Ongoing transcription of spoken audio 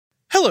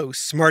Hello,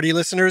 Smarty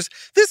listeners.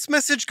 This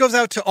message goes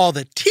out to all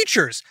the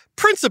teachers,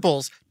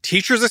 principals,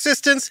 teachers'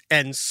 assistants,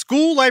 and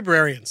school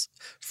librarians.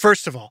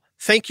 First of all,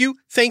 thank you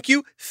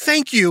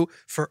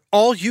for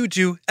all you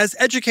do as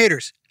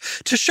educators.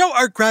 To show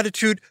our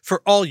gratitude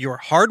for all your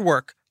hard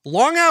work,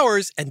 long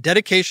hours, and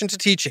dedication to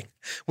teaching,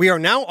 we are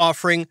now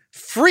offering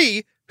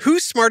free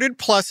Who Smarted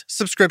Plus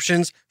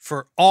subscriptions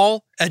for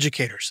all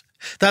educators.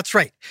 That's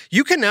right.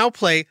 You can now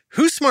play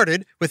Who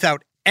Smarted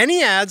without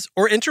any ads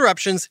or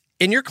interruptions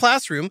in your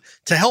classroom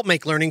to help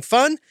make learning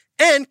fun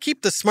and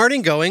keep the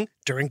smarting going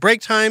during break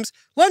times,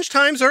 lunch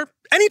times, or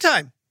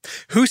anytime.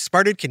 Who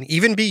Smarted can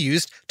even be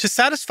used to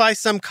satisfy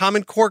some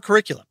common core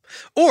curriculum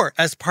or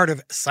as part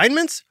of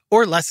assignments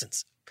or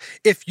lessons.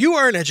 If you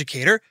are an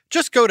educator,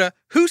 just go to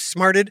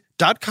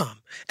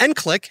whosmarted.com and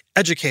click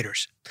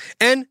Educators.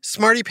 And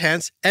Smarty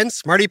Pants and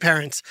Smarty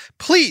Parents,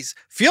 please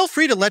feel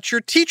free to let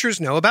your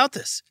teachers know about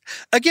this.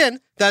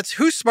 Again, that's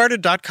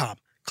whosmarted.com.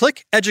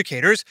 Click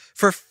Educators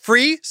for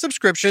free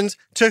subscriptions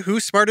to Who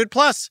Smarted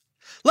Plus.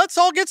 Let's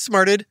all get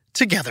smarted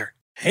together.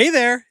 Hey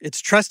there, it's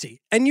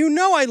Trusty, and you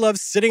know I love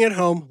sitting at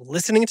home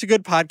listening to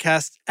good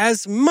podcasts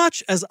as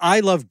much as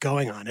I love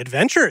going on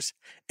adventures.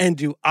 And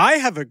do I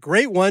have a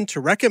great one to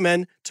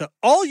recommend to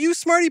all you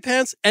Smarty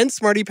Pants and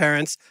Smarty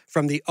Parents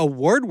from the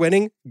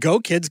award-winning Go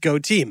Kids Go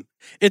team.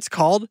 It's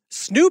called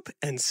Snoop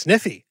and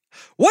Sniffy.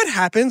 What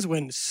happens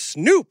when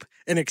Snoop,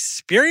 an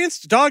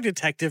experienced dog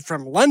detective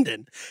from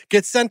London,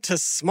 gets sent to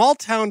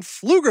small-town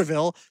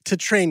Pflugerville to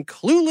train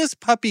clueless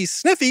puppy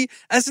Sniffy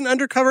as an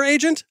undercover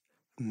agent?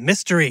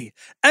 Mystery,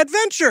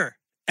 adventure,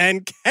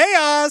 and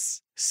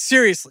chaos!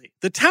 Seriously,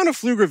 the town of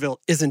Pflugerville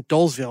isn't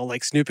Dolesville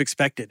like Snoop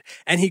expected,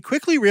 and he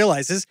quickly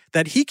realizes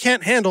that he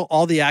can't handle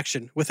all the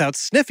action without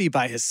Sniffy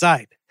by his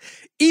side.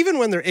 Even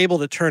when they're able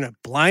to turn a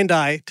blind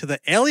eye to the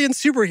alien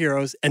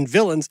superheroes and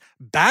villains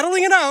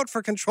battling it out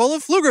for control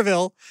of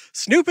Pflugerville,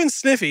 Snoop and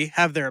Sniffy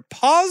have their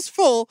paws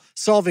full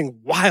solving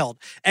wild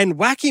and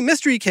wacky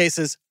mystery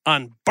cases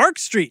on Bark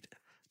Street.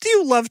 Do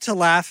you love to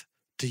laugh?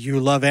 Do you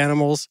love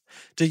animals?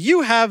 Do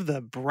you have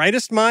the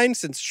brightest mind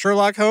since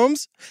Sherlock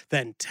Holmes?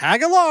 Then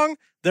tag along.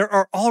 There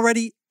are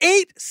already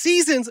 8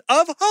 seasons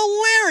of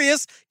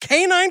hilarious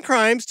canine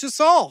crimes to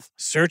solve.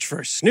 Search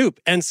for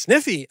Snoop and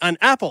Sniffy on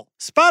Apple,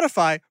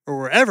 Spotify, or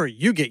wherever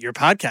you get your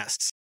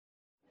podcasts.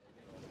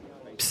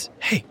 Psst,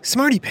 hey,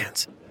 Smarty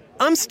Pants.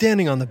 I'm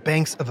standing on the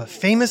banks of a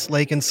famous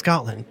lake in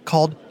Scotland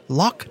called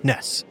Loch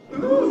Ness.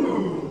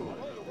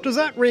 Does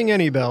that ring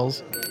any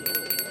bells?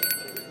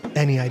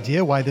 Any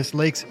idea why this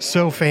lake's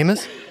so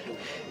famous?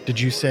 Did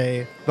you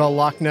say the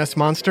Loch Ness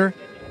Monster?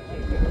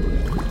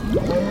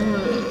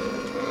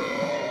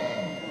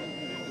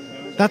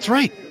 That's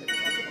right.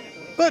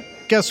 But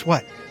guess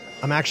what?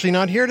 I'm actually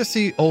not here to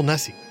see old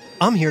Nessie.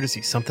 I'm here to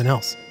see something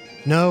else.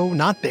 No,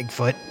 not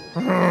Bigfoot.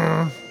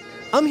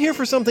 I'm here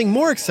for something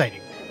more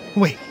exciting.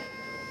 Wait,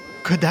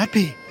 could that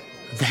be?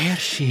 There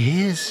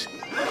she is.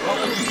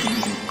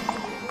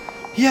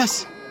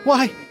 Yes.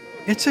 Why,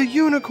 it's a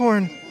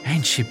unicorn.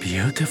 Ain't she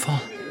beautiful?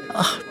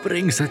 Oh,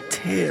 brings a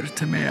tear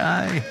to my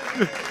eye.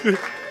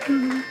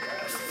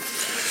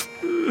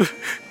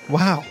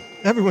 Wow,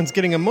 everyone's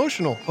getting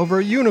emotional over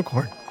a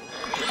unicorn.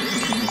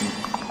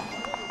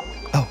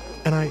 Oh,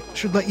 and I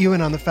should let you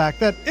in on the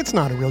fact that it's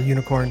not a real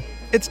unicorn.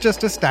 It's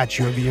just a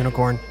statue of a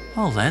unicorn.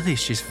 Oh, Letty,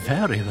 she's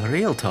very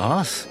real to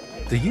us.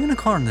 The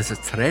unicorn is a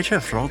treasure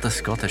for all the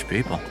Scottish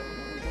people.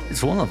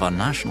 It's one of our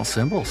national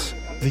symbols.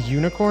 The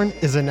unicorn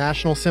is a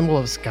national symbol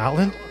of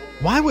Scotland?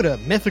 Why would a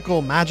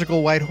mythical,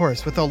 magical white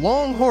horse with a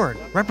long horn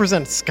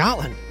represent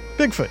Scotland?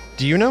 Bigfoot,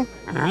 do you know?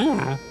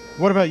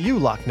 What about you,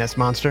 Loch Ness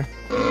Monster?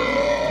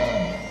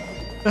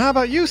 Now, how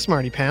about you,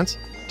 Smarty Pants?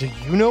 Do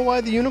you know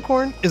why the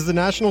unicorn is the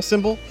national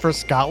symbol for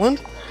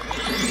Scotland?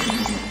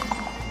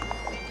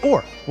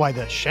 Or why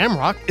the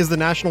shamrock is the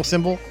national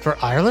symbol for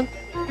Ireland?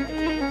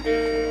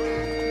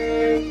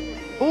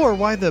 Or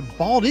why the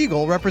bald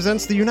eagle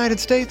represents the United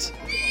States?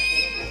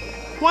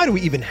 Why do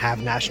we even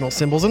have national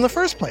symbols in the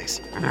first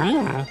place?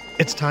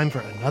 It's time for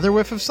another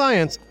whiff of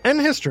science and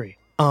history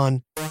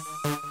on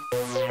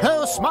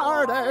Who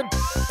Smarted?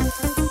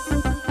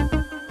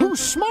 Who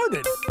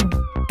Smarted?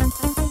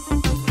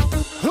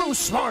 Who's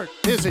smart?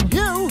 Is it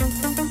you?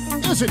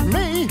 Is it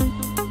me?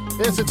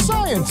 Is it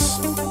science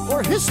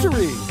or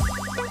history?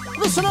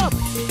 Listen up,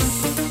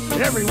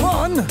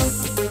 everyone.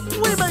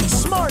 We make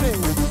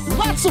smarting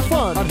lots of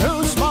fun on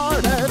Who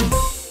Smarted.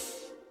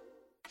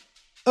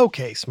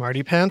 Okay,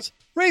 Smarty Pants,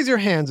 raise your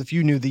hands if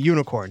you knew the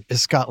unicorn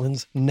is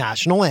Scotland's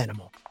national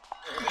animal.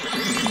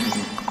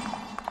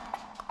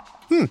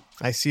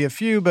 I see a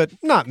few, but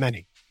not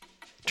many.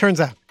 Turns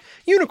out,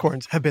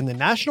 unicorns have been the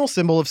national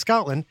symbol of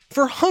Scotland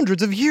for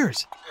hundreds of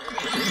years.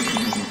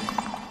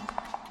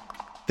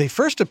 They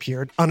first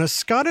appeared on a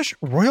Scottish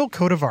royal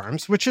coat of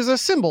arms, which is a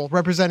symbol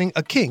representing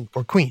a king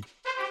or queen.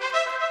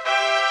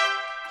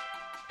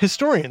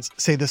 Historians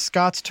say the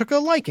Scots took a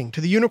liking to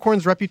the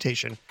unicorn's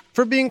reputation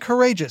for being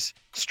courageous,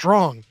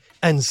 strong,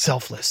 and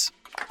selfless.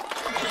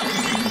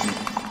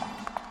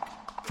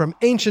 From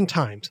ancient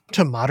times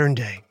to modern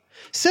day,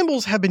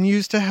 Symbols have been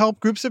used to help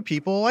groups of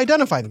people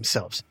identify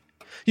themselves.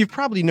 You've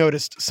probably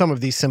noticed some of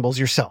these symbols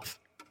yourself.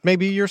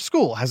 Maybe your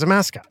school has a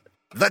mascot.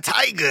 The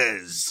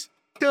tigers.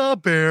 The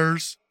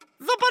bears.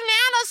 The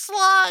banana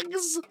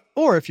slugs.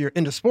 Or if you're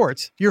into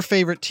sports, your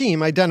favorite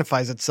team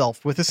identifies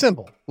itself with a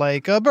symbol,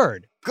 like a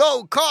bird.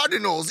 Go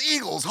Cardinals,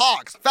 Eagles,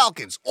 Hawks,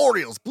 Falcons,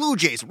 Orioles, Blue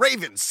Jays,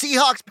 Ravens,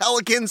 Seahawks,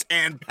 Pelicans,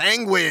 and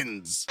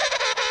Penguins.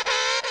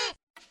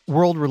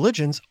 World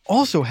religions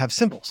also have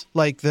symbols,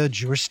 like the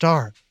Jewish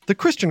star, the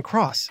Christian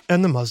cross,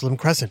 and the Muslim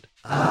crescent.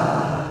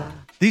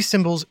 These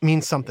symbols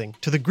mean something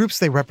to the groups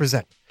they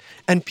represent,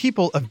 and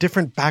people of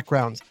different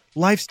backgrounds,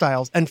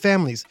 lifestyles, and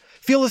families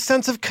feel a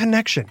sense of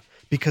connection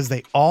because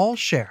they all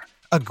share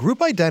a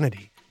group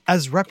identity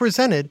as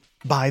represented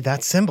by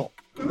that symbol.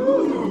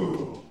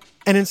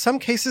 And in some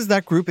cases,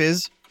 that group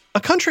is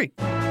a country.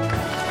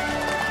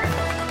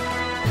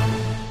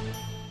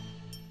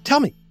 Tell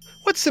me,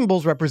 what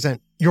symbols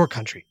represent your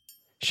country?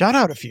 Shout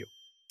out a few.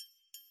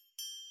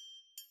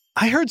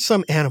 I heard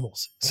some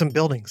animals, some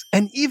buildings,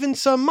 and even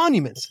some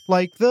monuments,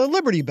 like the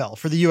Liberty Bell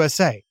for the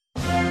USA.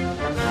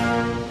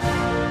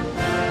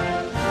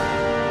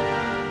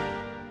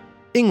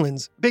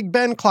 England's Big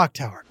Ben Clock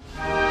Tower.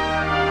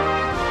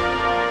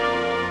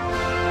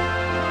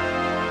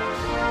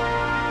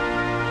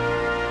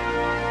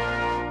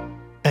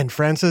 And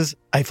France's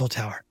Eiffel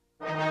Tower.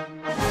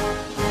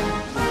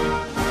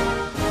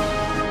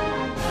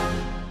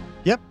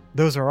 Yep,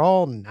 those are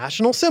all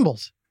national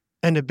symbols.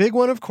 And a big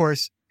one, of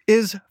course,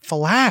 is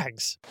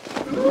flags.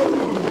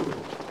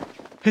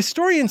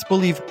 Historians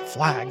believe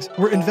flags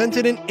were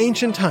invented in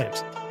ancient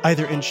times,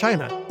 either in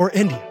China or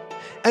India,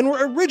 and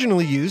were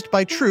originally used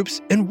by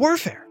troops in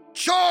warfare.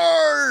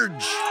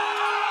 Charge!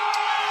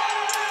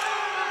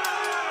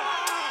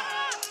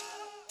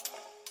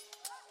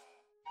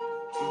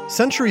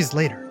 Centuries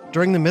later,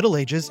 during the Middle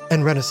Ages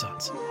and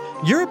Renaissance,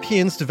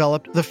 Europeans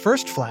developed the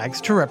first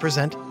flags to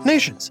represent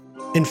nations.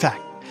 In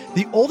fact,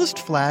 the oldest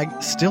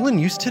flag still in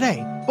use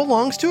today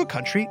belongs to a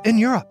country in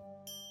Europe.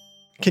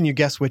 Can you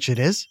guess which it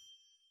is?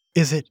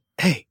 Is it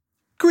A,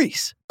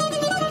 Greece?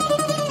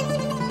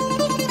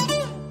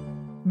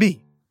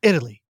 B,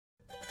 Italy?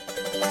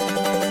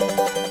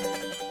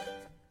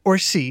 Or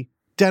C,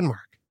 Denmark?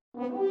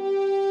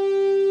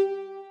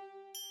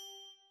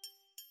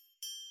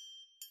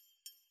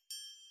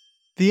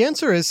 The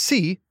answer is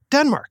C,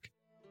 Denmark.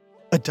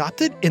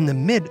 Adopted in the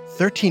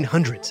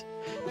mid-1300s,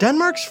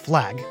 Denmark's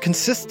flag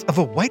consists of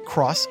a white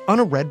cross on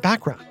a red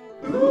background.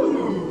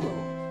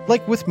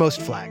 Like with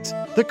most flags,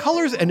 the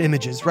colors and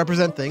images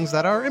represent things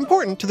that are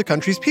important to the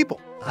country's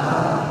people.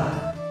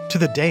 To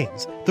the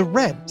Danes, the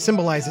red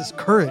symbolizes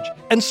courage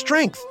and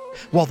strength,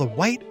 while the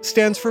white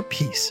stands for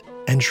peace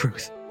and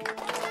truth.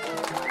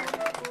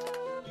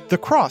 The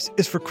cross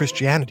is for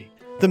Christianity,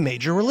 the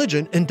major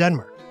religion in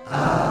Denmark.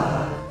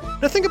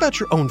 Now think about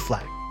your own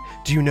flag.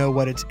 Do you know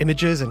what its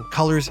images and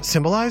colors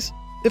symbolize?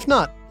 If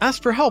not,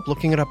 ask for help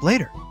looking it up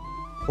later.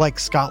 Like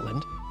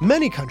Scotland,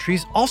 many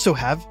countries also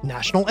have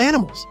national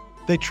animals.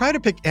 They try to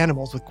pick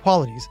animals with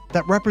qualities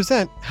that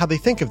represent how they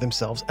think of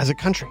themselves as a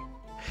country.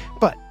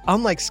 But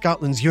unlike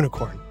Scotland's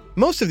unicorn,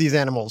 most of these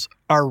animals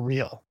are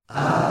real.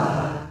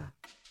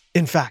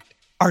 In fact,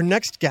 our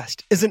next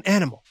guest is an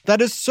animal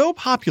that is so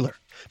popular,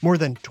 more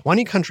than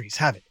 20 countries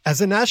have it as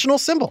a national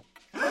symbol.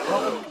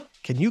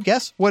 Can you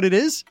guess what it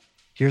is?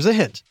 Here's a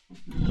hint.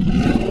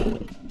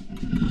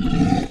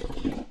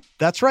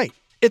 That's right.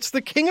 It's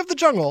the king of the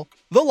jungle,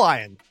 the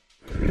lion.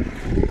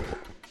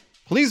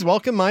 Please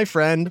welcome my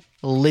friend,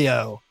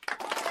 Leo.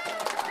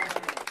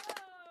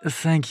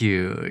 Thank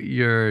you.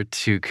 You're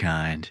too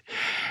kind.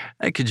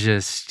 I could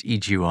just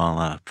eat you all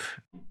up.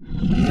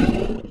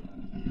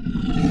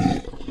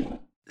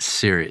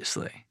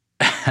 Seriously.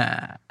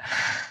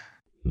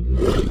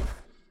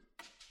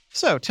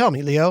 So tell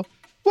me, Leo,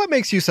 what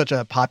makes you such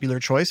a popular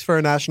choice for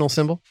a national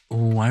symbol?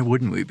 Why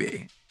wouldn't we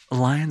be?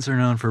 Lions are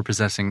known for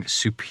possessing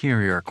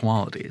superior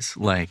qualities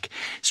like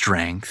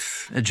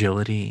strength,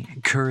 agility,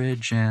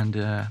 courage,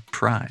 and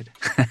pride.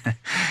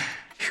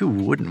 Who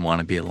wouldn't want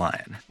to be a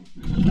lion?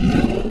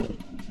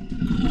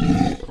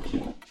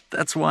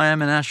 That's why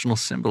I'm a national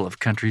symbol of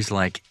countries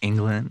like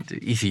England,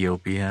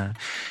 Ethiopia,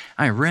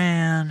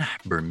 Iran,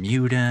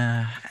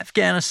 Bermuda,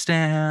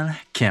 Afghanistan,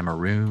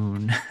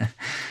 Cameroon.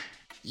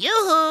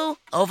 Yoo-hoo!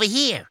 Over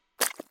here.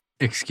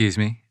 Excuse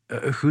me,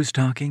 who's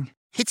talking?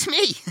 It's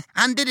me,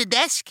 under the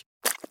desk.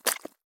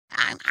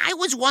 I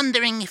was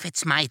wondering if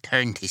it's my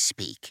turn to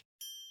speak.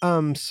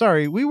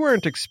 Sorry, we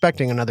weren't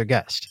expecting another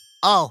guest.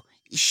 Oh,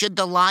 should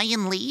the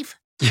lion leave?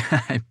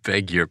 I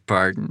beg your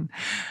pardon.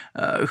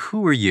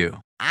 Who are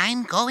you?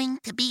 I'm going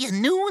to be a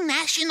new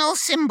national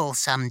symbol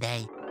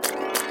someday.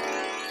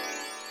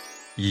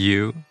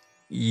 You?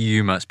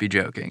 You must be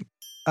joking.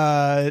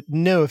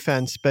 No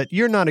offense, but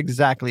you're not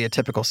exactly a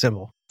typical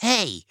symbol.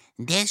 Hey,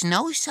 there's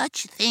no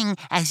such thing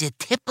as a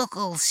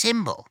typical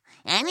symbol.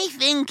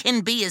 Anything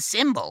can be a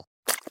symbol.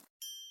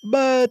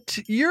 But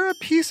you're a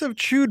piece of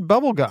chewed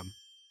bubblegum.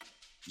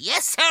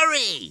 Yes,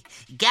 sirree.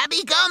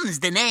 Gabby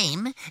Gum's the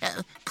name.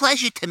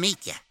 Pleasure to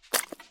meet you.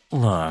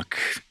 Look,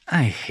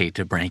 I hate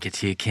to break it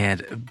to you,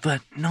 kid,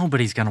 but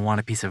nobody's gonna want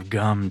a piece of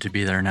gum to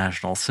be their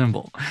national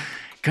symbol.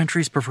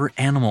 Countries prefer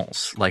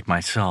animals, like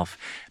myself,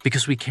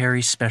 because we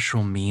carry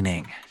special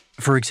meaning.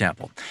 For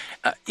example,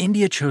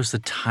 India chose the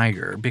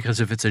tiger because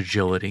of its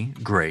agility,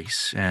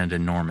 grace, and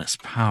enormous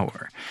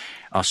power.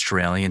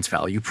 Australians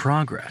value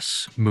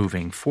progress,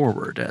 moving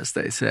forward, as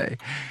they say.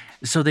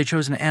 So they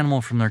chose an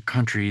animal from their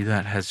country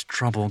that has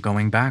trouble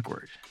going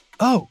backward.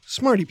 Oh,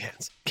 Smarty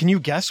Pants. Can you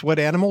guess what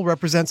animal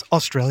represents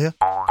Australia?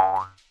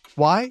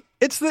 Why?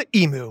 It's the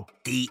emu.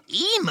 The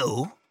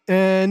emu?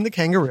 And the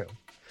kangaroo.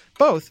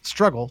 Both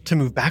struggle to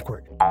move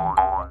backward.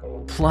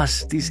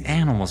 Plus, these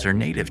animals are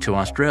native to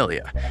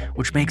Australia,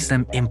 which makes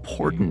them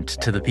important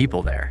to the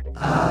people there.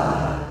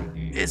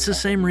 It's the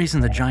same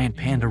reason the giant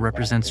panda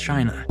represents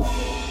China.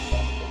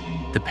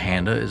 The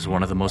panda is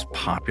one of the most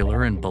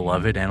popular and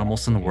beloved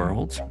animals in the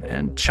world,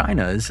 and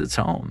China is its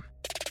home.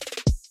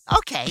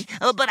 Okay,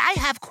 but I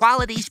have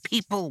qualities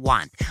people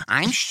want.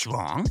 I'm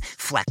strong,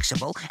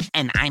 flexible,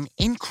 and I'm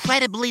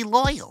incredibly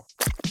loyal.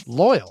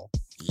 Loyal?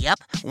 Yep,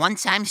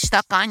 once I'm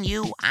stuck on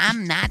you,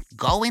 I'm not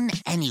going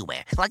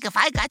anywhere. Like if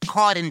I got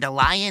caught in the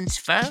lion's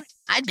fur,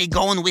 I'd be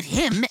going with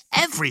him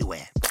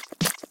everywhere.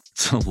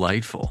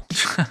 Delightful.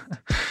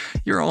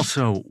 You're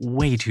also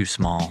way too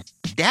small.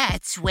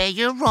 That's where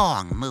you're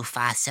wrong,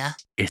 Mufasa.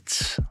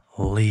 It's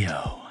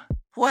Leo.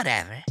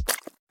 Whatever.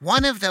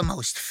 One of the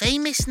most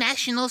famous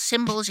national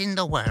symbols in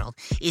the world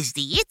is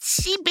the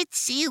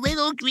itsy-bitsy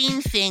little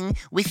green thing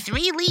with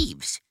 3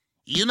 leaves.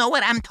 You know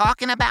what I'm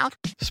talking about?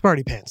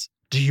 Smarty Pants,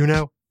 do you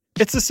know?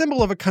 It's a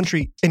symbol of a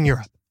country in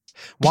Europe.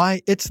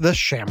 Why, it's the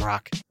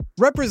shamrock,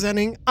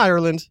 representing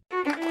Ireland.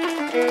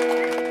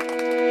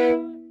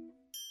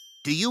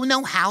 Do you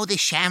know how the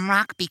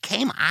shamrock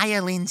became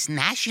Ireland's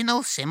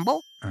national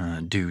symbol?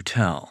 Do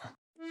tell.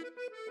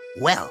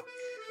 Well,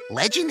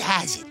 legend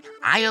has it,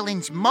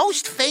 Ireland's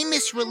most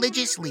famous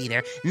religious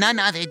leader, none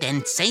other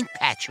than St.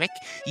 Patrick,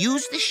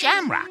 used the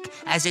shamrock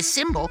as a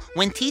symbol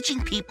when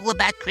teaching people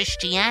about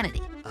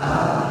Christianity.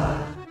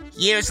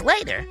 Years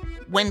later,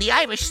 when the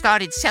Irish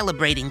started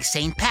celebrating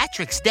St.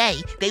 Patrick's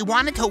Day, they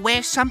wanted to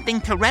wear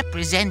something to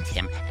represent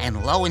him,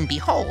 and lo and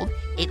behold,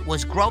 it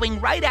was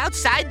growing right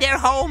outside their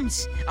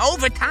homes.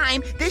 Over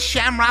time, this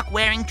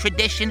shamrock-wearing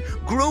tradition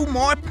grew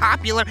more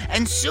popular,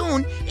 and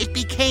soon it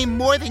became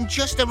more than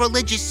just a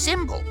religious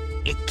symbol.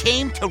 It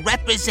came to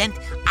represent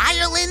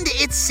Ireland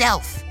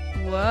itself.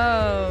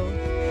 Whoa.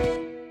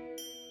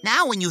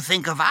 Now when you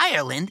think of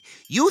Ireland,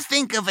 you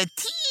think of a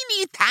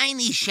teeny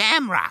tiny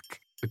shamrock.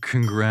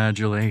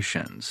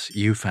 Congratulations,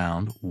 you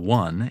found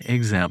one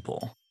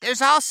example.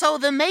 There's also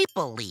the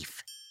maple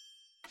leaf.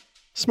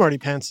 Smarty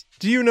Pants,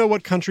 do you know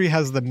what country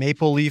has the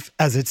maple leaf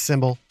as its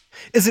symbol?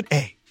 Is it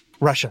A,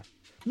 Russia,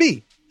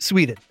 B,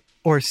 Sweden,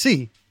 or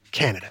C,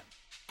 Canada?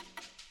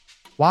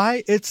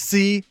 Why, it's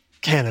C,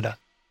 Canada.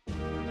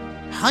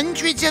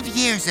 Hundreds of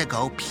years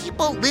ago,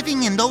 people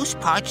living in those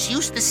parts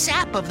used the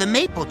sap of the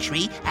maple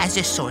tree as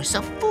a source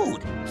of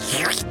food.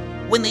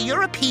 When the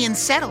Europeans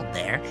settled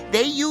there,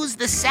 they used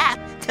the sap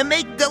to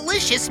make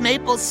delicious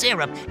maple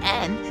syrup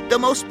and the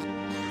most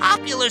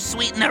popular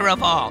sweetener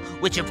of all,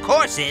 which of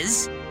course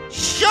is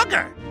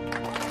sugar.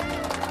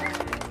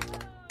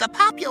 The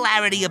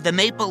popularity of the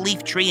maple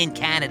leaf tree in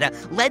Canada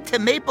led to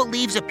maple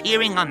leaves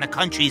appearing on the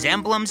country's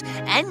emblems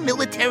and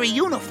military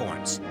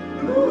uniforms.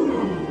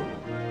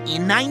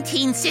 In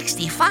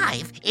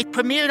 1965, it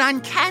premiered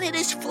on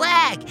Canada's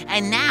flag,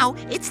 and now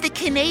it's the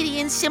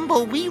Canadian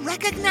symbol we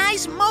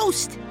recognize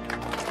most.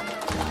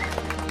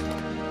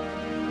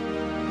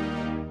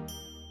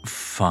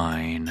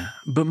 Fine,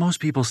 but most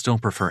people still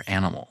prefer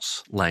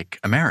animals, like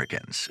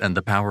Americans and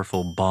the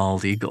powerful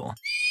bald eagle,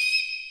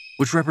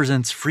 which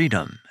represents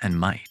freedom and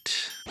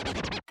might.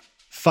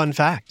 Fun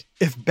fact,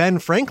 if Ben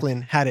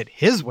Franklin had it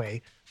his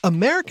way,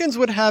 Americans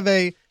would have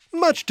a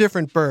much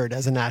different bird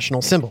as a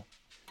national symbol.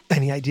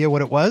 Any idea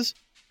what it was?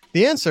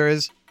 The answer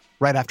is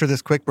right after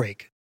this quick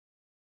break.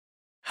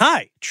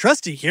 Hi,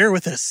 Trusty here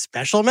with a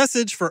special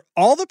message for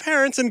all the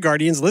parents and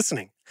guardians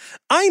listening.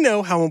 I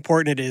know how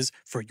important it is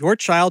for your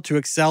child to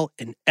excel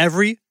in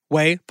every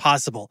way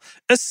possible,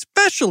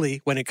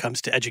 especially when it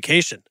comes to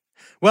education.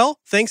 Well,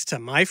 thanks to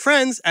my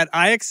friends at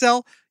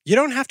iExcel, you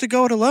don't have to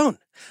go it alone.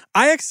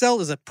 iExcel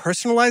is a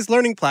personalized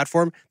learning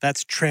platform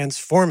that's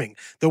transforming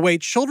the way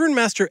children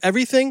master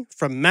everything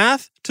from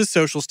math to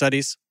social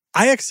studies.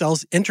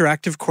 iExcel's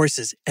interactive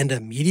courses and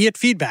immediate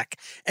feedback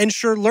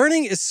ensure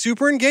learning is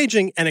super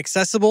engaging and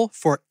accessible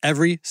for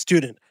every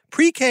student,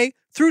 pre-K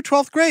through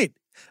 12th grade.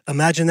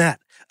 Imagine that,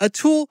 a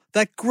tool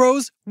that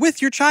grows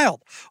with your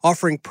child,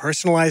 offering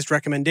personalized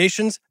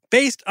recommendations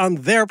based on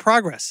their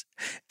progress.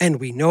 And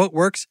we know it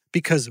works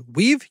because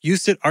we've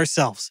used it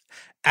ourselves.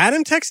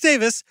 Adam Tex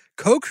Davis,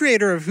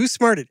 co-creator of Who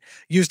Smarted,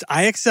 used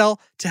iExcel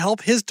to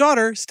help his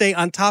daughter stay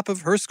on top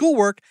of her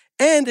schoolwork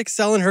and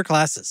excel in her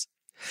classes.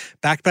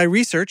 Backed by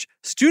research,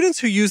 students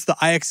who use the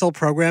iExcel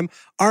program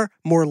are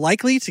more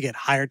likely to get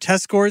higher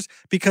test scores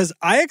because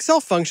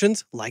iExcel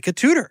functions like a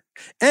tutor.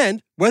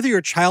 And whether your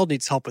child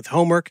needs help with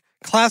homework,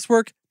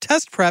 classwork,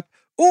 test prep,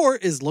 or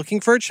is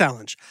looking for a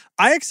challenge,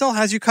 IXL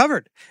has you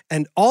covered,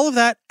 and all of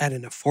that at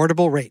an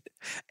affordable rate.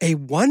 A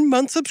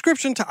 1-month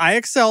subscription to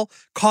IXL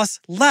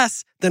costs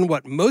less than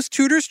what most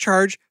tutors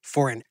charge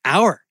for an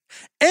hour.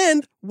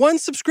 And one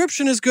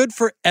subscription is good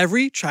for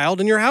every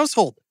child in your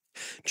household.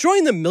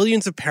 Join the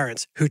millions of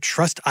parents who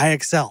trust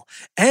IXL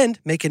and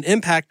make an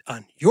impact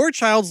on your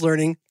child's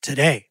learning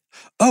today.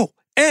 Oh,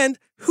 and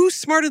Who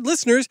Smarted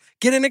listeners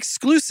get an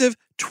exclusive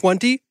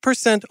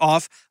 20%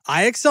 off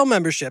IXL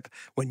membership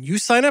when you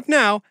sign up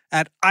now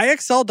at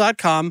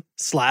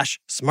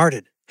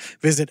IXL.com/smarted.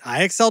 Visit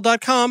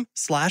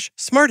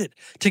IXL.com/smarted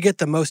to get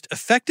the most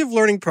effective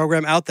learning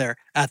program out there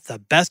at the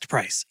best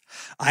price.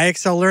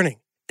 IXL Learning.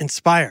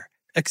 Inspire.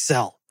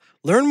 Excel.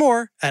 Learn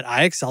more at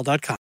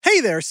IXL.com.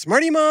 Hey there,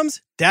 smarty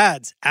moms,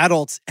 dads,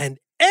 adults, and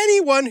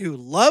anyone who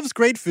loves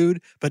great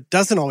food but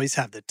doesn't always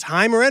have the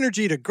time or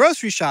energy to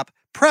grocery shop,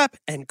 prep,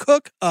 and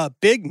cook a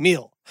big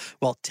meal.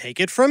 Well, take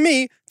it from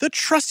me, the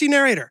trusty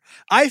narrator.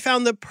 I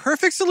found the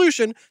perfect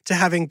solution to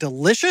having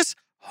delicious,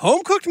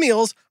 home-cooked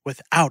meals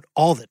without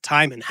all the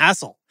time and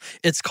hassle.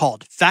 It's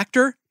called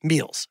Factor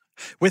Meals.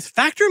 With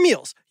Factor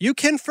Meals, you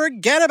can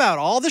forget about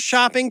all the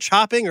shopping,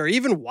 chopping, or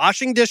even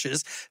washing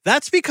dishes.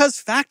 That's because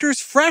Factor's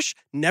fresh,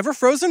 never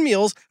frozen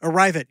meals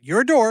arrive at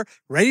your door,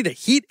 ready to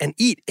heat and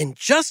eat in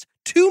just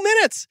 2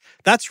 minutes.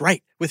 That's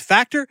right. With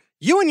Factor,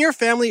 you and your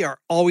family are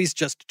always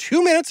just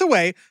 2 minutes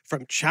away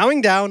from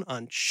chowing down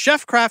on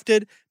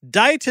chef-crafted,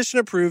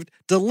 dietitian-approved,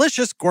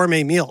 delicious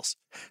gourmet meals.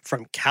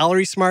 From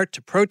Calorie Smart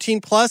to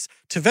Protein Plus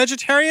to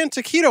vegetarian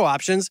to keto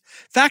options,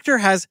 Factor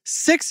has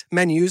 6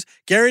 menus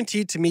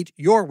guaranteed to meet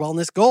your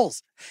wellness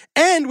goals.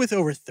 And with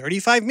over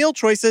 35 meal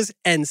choices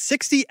and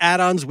 60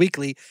 add-ons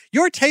weekly,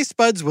 your taste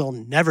buds will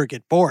never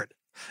get bored.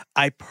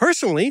 I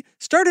personally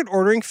started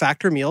ordering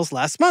Factor meals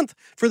last month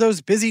for those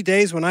busy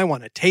days when I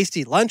want a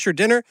tasty lunch or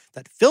dinner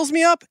that fills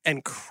me up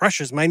and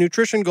crushes my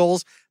nutrition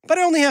goals, but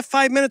I only have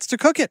 5 minutes to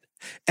cook it.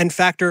 And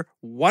Factor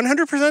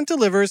 100%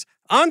 delivers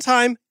on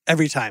time,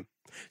 every time.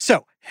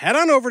 So head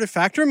on over to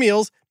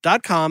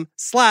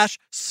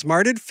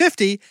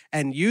factormeals.com/smarted50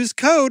 and use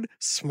code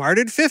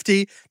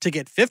SMARTED50 to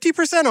get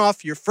 50%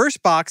 off your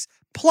first box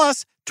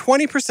plus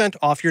 20%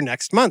 off your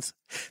next month.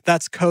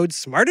 That's code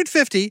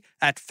SMARTED50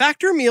 at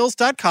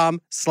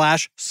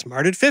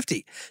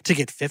factormeals.com/smarted50 to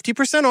get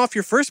 50% off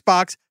your first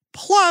box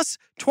plus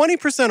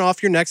 20%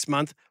 off your next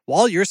month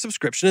while your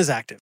subscription is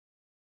active.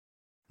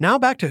 Now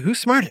back to Who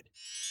Smarted.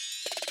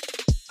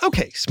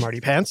 Okay,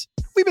 Smarty Pants,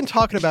 we've been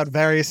talking about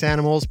various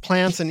animals,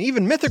 plants, and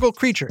even mythical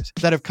creatures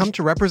that have come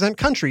to represent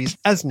countries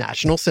as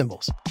national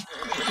symbols.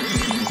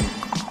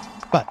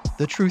 But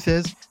the truth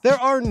is, there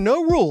are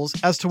no rules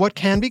as to what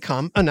can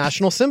become a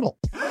national symbol.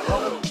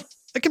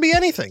 It can be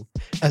anything,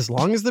 as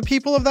long as the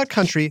people of that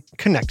country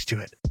connect to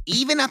it.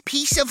 Even a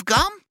piece of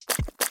gum?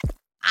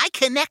 I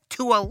connect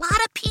to a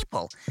lot of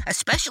people,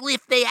 especially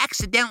if they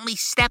accidentally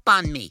step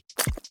on me.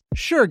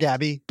 Sure,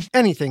 Gabby,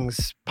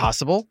 anything's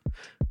possible.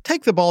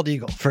 Take the bald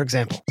eagle, for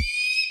example.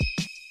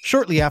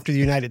 Shortly after the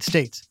United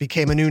States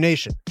became a new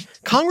nation,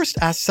 Congress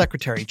asked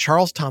Secretary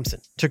Charles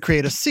Thompson to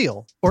create a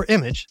seal or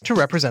image to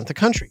represent the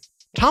country.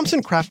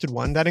 Thompson crafted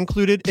one that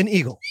included an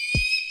eagle,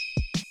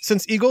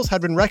 since eagles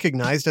had been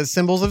recognized as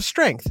symbols of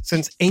strength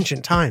since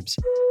ancient times.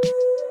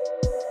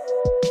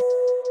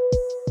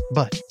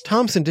 But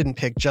Thompson didn't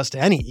pick just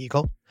any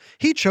eagle.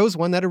 He chose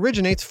one that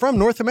originates from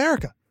North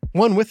America,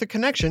 one with a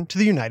connection to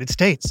the United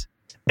States.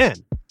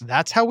 And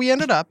that's how we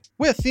ended up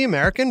with the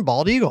American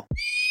bald eagle.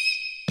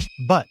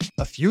 But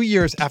a few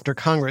years after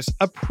Congress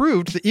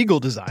approved the eagle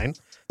design,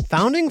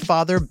 founding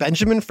father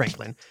Benjamin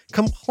Franklin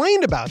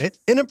complained about it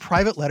in a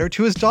private letter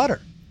to his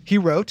daughter. He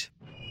wrote,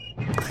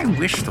 I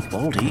wish the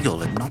bald eagle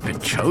had not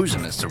been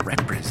chosen as the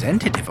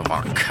representative of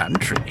our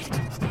country.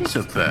 He's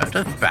a bird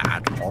of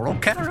bad moral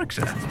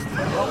character.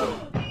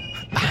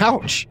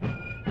 Ouch!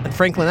 And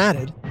Franklin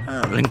added,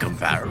 In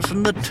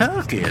comparison, the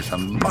turkey is a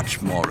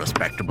much more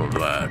respectable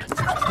bird.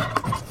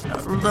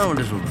 Though a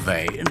little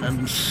vain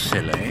and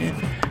silly,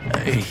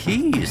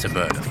 he's a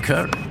bird of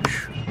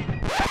courage.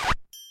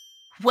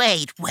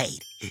 Wait.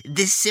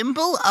 The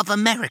symbol of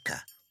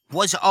America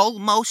was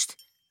almost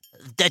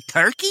the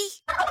turkey?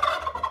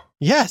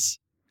 yes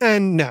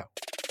and no.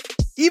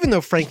 Even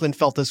though Franklin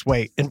felt this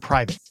way in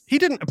private, he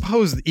didn't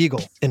oppose the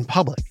eagle in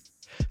public.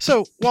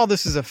 So while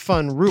this is a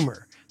fun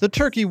rumor, the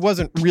turkey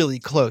wasn't really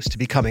close to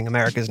becoming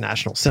America's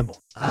national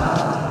symbol.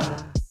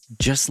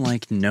 Just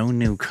like no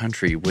new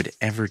country would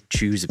ever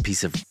choose a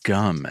piece of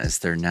gum as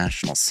their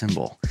national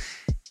symbol.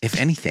 If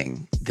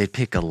anything, they'd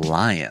pick a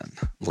lion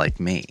like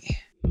me.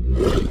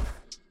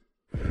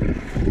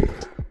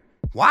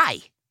 Why?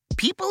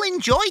 People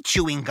enjoy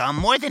chewing gum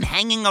more than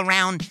hanging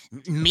around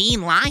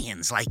mean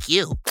lions like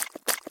you.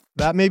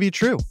 That may be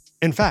true.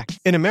 In fact,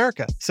 in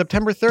America,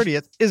 September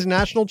 30th is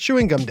National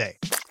Chewing Gum Day.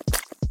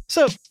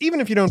 So even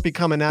if you don't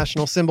become a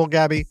national symbol,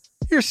 Gabby,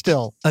 you're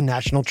still a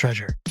national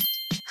treasure.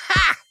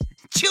 Ha!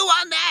 Chew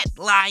on that,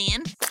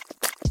 lion!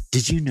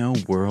 Did you know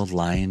World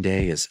Lion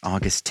Day is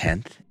August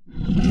 10th?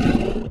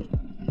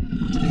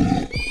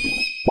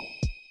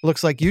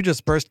 Looks like you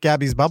just burst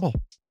Gabby's bubble.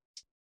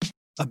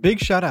 A big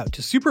shout out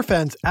to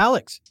superfans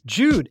Alex,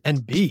 Jude,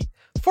 and B,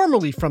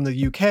 formerly from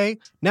the UK,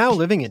 now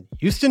living in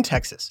Houston,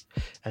 Texas.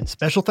 And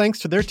special thanks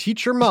to their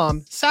teacher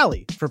mom,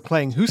 Sally, for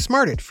playing Who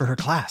Smarted for her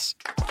class.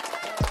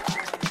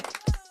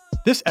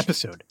 This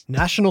episode,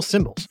 National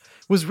Symbols,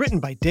 was written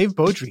by Dave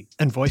Beaudry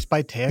and voiced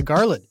by Taya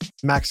Garland,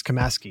 Max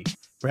Kamaski,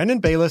 Brandon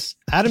Bayless,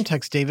 Adam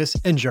Tex Davis,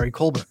 and Jerry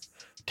Colbert.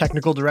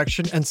 Technical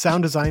direction and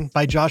sound design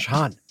by Josh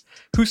Hahn.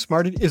 Who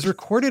Smarted is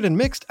recorded and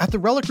mixed at the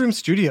Relic Room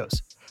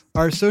Studios.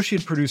 Our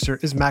associate producer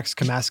is Max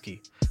Kamaski.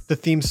 The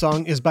theme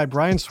song is by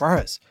Brian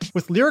Suarez,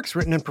 with lyrics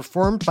written and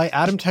performed by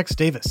Adam Tex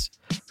Davis.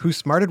 Who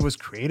Smarted was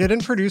created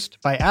and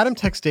produced by Adam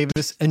Tex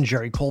Davis and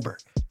Jerry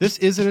Colbert. This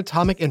is an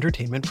Atomic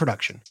Entertainment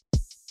production.